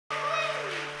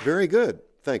Very good.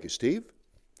 Thank you, Steve.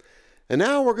 And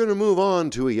now we're going to move on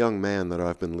to a young man that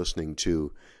I've been listening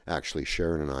to, actually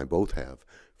Sharon and I both have,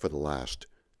 for the last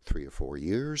 3 or 4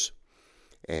 years.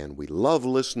 And we love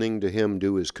listening to him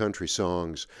do his country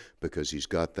songs because he's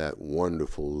got that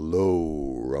wonderful,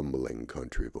 low, rumbling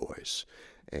country voice.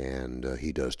 And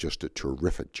he does just a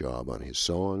terrific job on his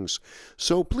songs.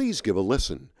 So please give a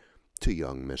listen to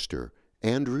young Mr.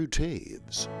 Andrew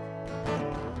Taves.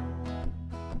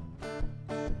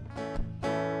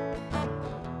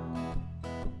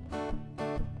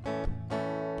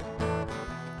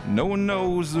 No one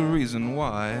knows the reason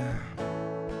why.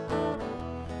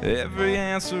 Every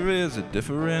answer is a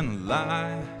different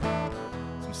lie.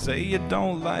 Some say you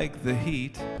don't like the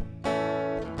heat.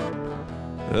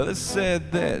 Others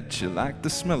said that you like the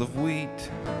smell of wheat.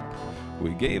 We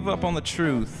gave up on the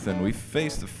truth and we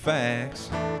faced the facts.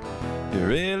 You're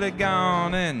really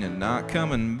gone and you're not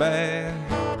coming back.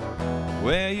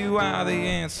 Where you are, the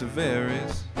answer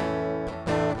varies.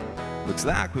 Looks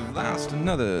like we've lost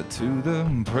another to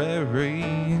the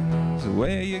prairies.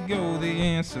 Where you go, the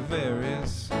answer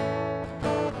varies.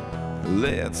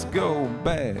 Let's go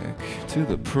back to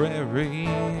the prairies.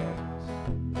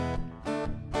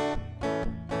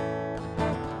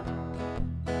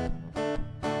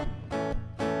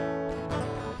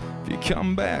 If you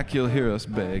come back, you'll hear us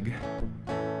beg.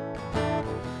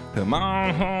 Come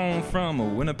on home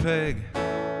from Winnipeg.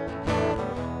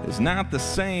 It's not the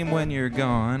same when you're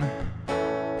gone.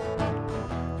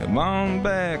 Come on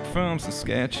back from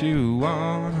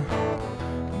Saskatchewan.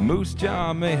 Moose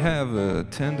Jaw may have a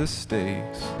tender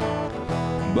steaks,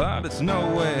 but it's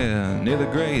nowhere near the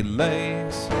Great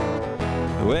Lakes.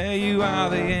 Where you are,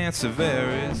 the answer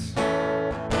varies.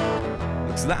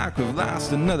 Looks like we've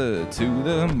lost another to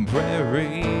the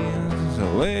prairies.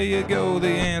 Where you go, the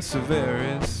answer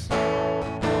varies.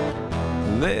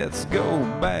 Let's go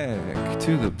back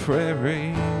to the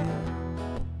prairie.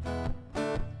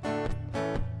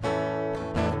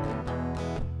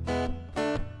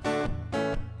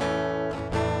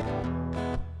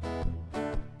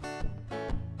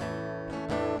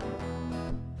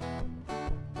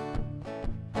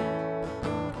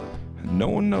 No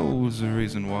one knows the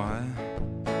reason why.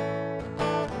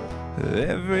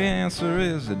 Every answer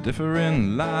is a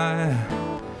different lie.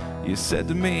 You said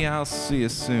to me, I'll see you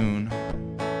soon.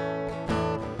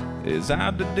 It's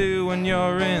hard to do when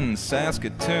you're in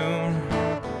Saskatoon.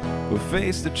 We'll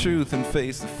face the truth and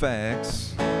face the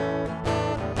facts.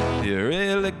 You're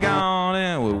really gone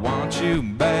and we want you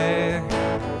back.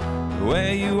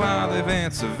 Where you are, the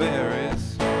answer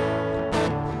varies.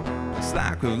 It's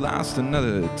like we've lost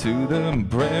another to the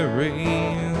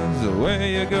prairies. Where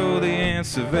you go, the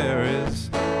answer varies.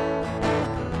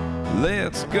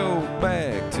 Let's go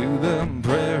back to the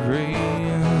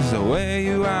prairies. Where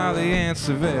you are, the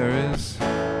answer varies.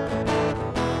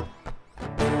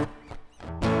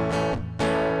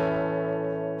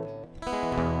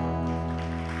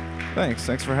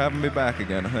 Thanks for having me back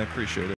again. I appreciate it.